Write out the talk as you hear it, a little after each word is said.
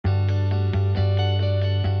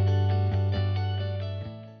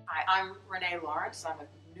I'm Renee Lawrence. I'm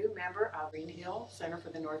a new member of Green Hill Center for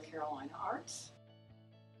the North Carolina Arts.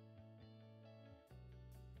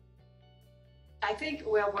 I think,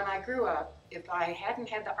 well, when I grew up, if I hadn't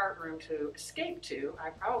had the art room to escape to,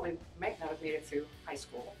 I probably might not have made it through high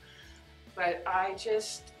school. But I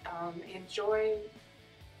just enjoy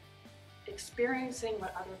experiencing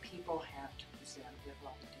what other people have to present with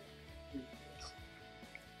what we do.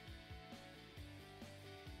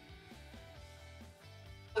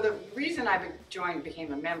 So the reason I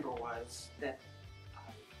became a member was that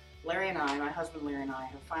Larry and I, my husband Larry and I,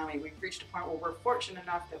 we've reached a point where we're fortunate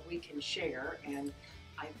enough that we can share, and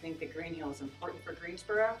I think that Green Hill is important for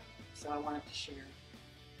Greensboro, so I wanted to share.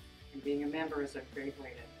 And being a member is a great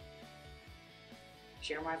way to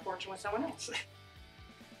share my fortune with someone else.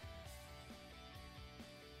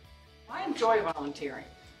 I enjoy volunteering,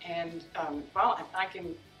 and I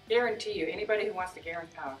can guarantee you, anybody who wants to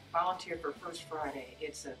volunteer for First Friday,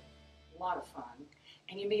 it's a lot of fun.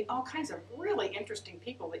 And you meet all kinds of really interesting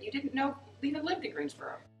people that you didn't know even lived in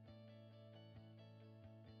Greensboro.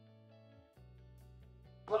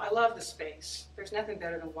 Well, I love the space. There's nothing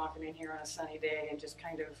better than walking in here on a sunny day and just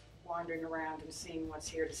kind of wandering around and seeing what's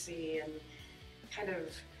here to see and kind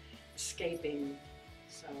of escaping.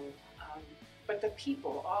 So, but the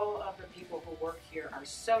people, all of the people who work here are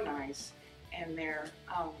so nice, and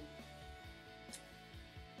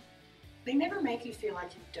they never make you feel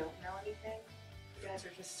like you don't know anything. You guys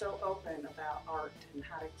are just so open about art and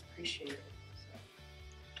how to appreciate it.